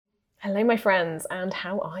Hello, my friends, and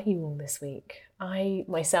how are you all this week? I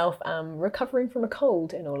myself am recovering from a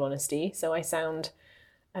cold, in all honesty, so I sound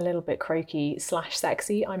a little bit croaky /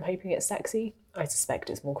 sexy. I'm hoping it's sexy. I suspect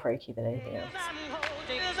it's more croaky than anything else.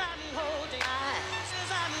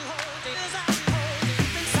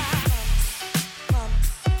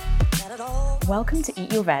 Welcome to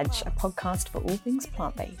Eat Your Veg, a podcast for all things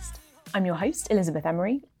plant-based. I'm your host, Elizabeth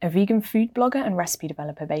Emery, a vegan food blogger and recipe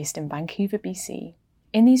developer based in Vancouver, BC.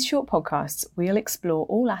 In these short podcasts, we'll explore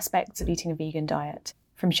all aspects of eating a vegan diet,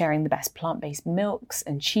 from sharing the best plant-based milks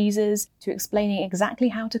and cheeses to explaining exactly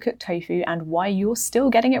how to cook tofu and why you're still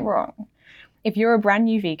getting it wrong. If you're a brand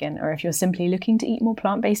new vegan or if you're simply looking to eat more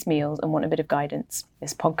plant-based meals and want a bit of guidance,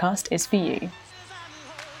 this podcast is for you.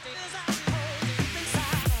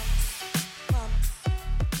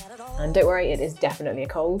 And don't worry, it is definitely a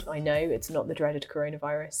cold. I know it's not the dreaded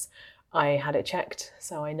coronavirus. I had it checked,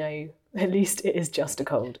 so I know at least it is just a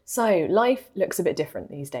cold. So life looks a bit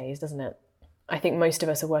different these days, doesn't it? I think most of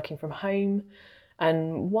us are working from home,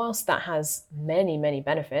 and whilst that has many, many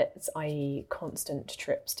benefits, i.e. constant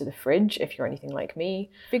trips to the fridge if you're anything like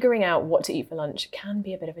me, figuring out what to eat for lunch can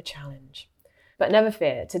be a bit of a challenge. But never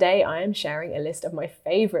fear, today I am sharing a list of my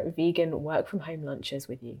favourite vegan work from home lunches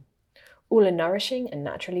with you. All are nourishing and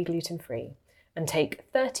naturally gluten-free, and take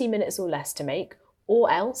 30 minutes or less to make, or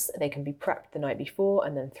else they can be prepped the night before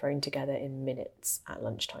and then thrown together in minutes at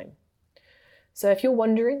lunchtime. So if you're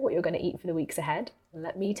wondering what you're going to eat for the weeks ahead,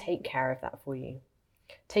 let me take care of that for you.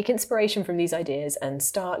 Take inspiration from these ideas and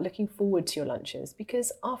start looking forward to your lunches,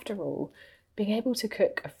 because after all, being able to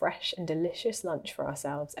cook a fresh and delicious lunch for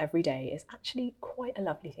ourselves every day is actually quite a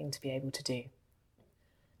lovely thing to be able to do.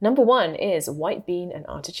 Number one is white bean and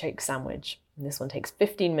artichoke sandwich. And this one takes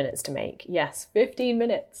 15 minutes to make. Yes, 15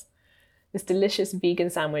 minutes. This delicious vegan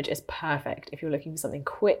sandwich is perfect if you're looking for something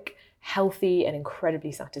quick, healthy, and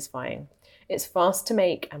incredibly satisfying. It's fast to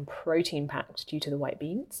make and protein-packed due to the white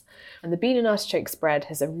beans, and the bean and artichoke spread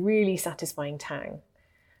has a really satisfying tang.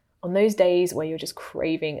 On those days where you're just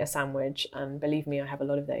craving a sandwich, and believe me, I have a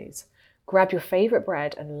lot of those, grab your favourite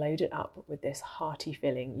bread and load it up with this hearty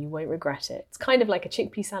filling. You won't regret it. It's kind of like a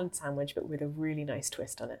chickpea salad sandwich, but with a really nice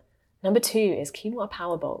twist on it. Number two is quinoa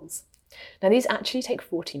power bowls. Now these actually take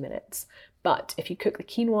 40 minutes, but if you cook the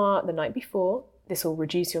quinoa the night before, this will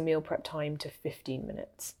reduce your meal prep time to 15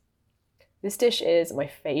 minutes. This dish is my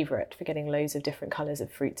favourite for getting loads of different colours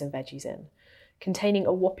of fruits and veggies in. Containing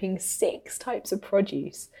a whopping 6 types of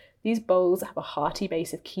produce, these bowls have a hearty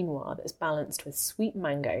base of quinoa that's balanced with sweet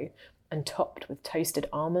mango and topped with toasted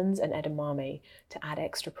almonds and edamame to add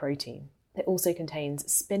extra protein. It also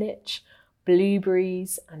contains spinach,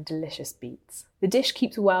 blueberries, and delicious beets. The dish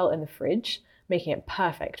keeps well in the fridge, making it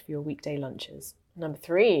perfect for your weekday lunches. Number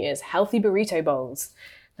three is healthy burrito bowls.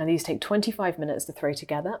 Now these take 25 minutes to throw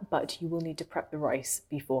together, but you will need to prep the rice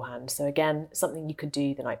beforehand. So again, something you could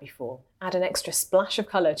do the night before. Add an extra splash of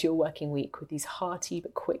colour to your working week with these hearty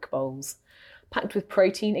but quick bowls. Packed with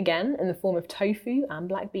protein again in the form of tofu and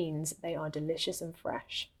black beans, they are delicious and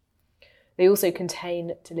fresh. They also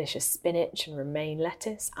contain delicious spinach and romaine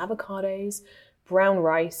lettuce, avocados, brown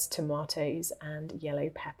rice, tomatoes, and yellow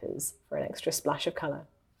peppers for an extra splash of colour.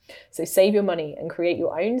 So save your money and create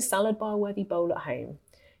your own salad bar-worthy bowl at home.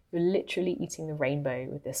 You're literally eating the rainbow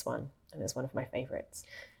with this one, and it's one of my favourites.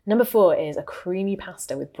 Number four is a creamy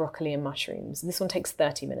pasta with broccoli and mushrooms. This one takes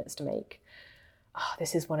 30 minutes to make.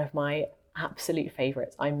 This is one of my absolute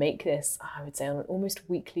favourites. I make this, I would say, on an almost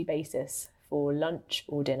weekly basis for lunch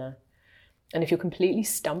or dinner. And if you're completely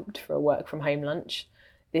stumped for a work from home lunch,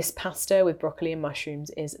 this pasta with broccoli and mushrooms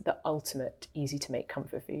is the ultimate easy to make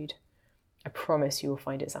comfort food. I promise you will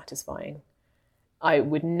find it satisfying. I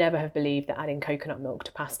would never have believed that adding coconut milk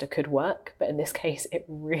to pasta could work, but in this case it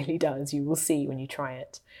really does. You will see when you try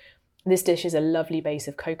it. This dish is a lovely base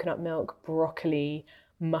of coconut milk, broccoli,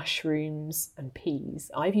 mushrooms and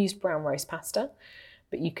peas. I've used brown rice pasta,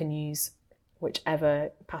 but you can use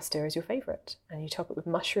whichever pasta is your favourite. And you top it with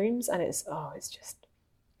mushrooms and it's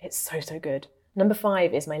so good. Number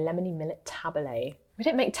five is my lemony millet tabbouleh. We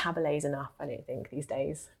don't make tabboulehs enough, I don't think, these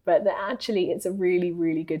days. But it's a really,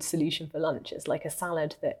 really good solution for lunch. It's like a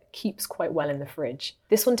salad that keeps quite well in the fridge.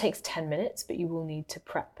 This one takes 10 minutes, but you will need to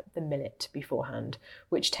prep the millet beforehand,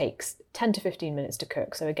 which takes 10 to 15 minutes to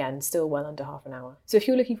cook. So again, still well under half an hour. So if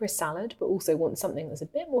you're looking for a salad, but also want something that's a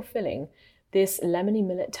bit more filling, this lemony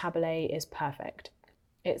millet tabbouleh is perfect.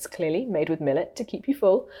 It's clearly made with millet to keep you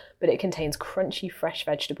full, but it contains crunchy fresh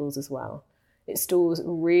vegetables as well. It stores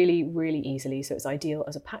really, really easily, so it's ideal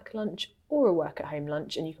as a packed lunch or a work-at-home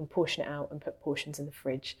lunch, and you can portion it out and put portions in the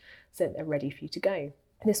fridge so that they're ready for you to go.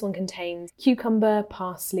 This one contains cucumber,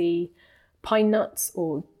 parsley, pine nuts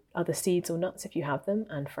or other seeds or nuts if you have them,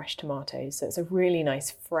 and fresh tomatoes. So it's a really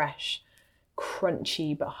nice, fresh,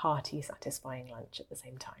 crunchy but hearty, satisfying lunch at the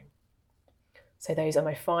same time. So those are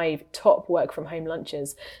my 5 top work from home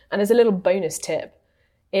lunches. And as a little bonus tip,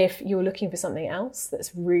 if you're looking for something else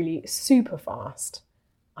that's really super fast,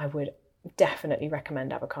 I would definitely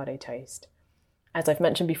recommend avocado toast. As I've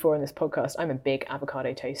mentioned before in this podcast, I'm a big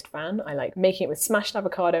avocado toast fan. I like making it with smashed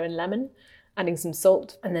avocado and lemon, adding some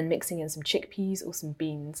salt, and then mixing in some chickpeas or some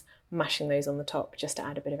beans, mashing those on the top just to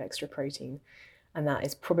add a bit of extra protein. And that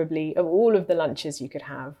is probably, of all of the lunches you could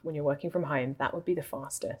have when you're working from home, that would be the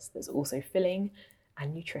fastest. That's also filling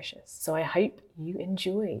and nutritious. So I hope you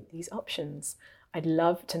enjoy these options. I'd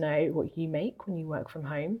love to know what you make when you work from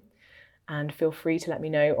home. And feel free to let me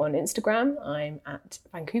know on Instagram. I'm at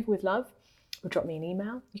Vancouver with Love, or drop me an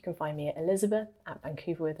email. You can find me at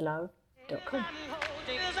elizabeth@vancouverwithlove.com.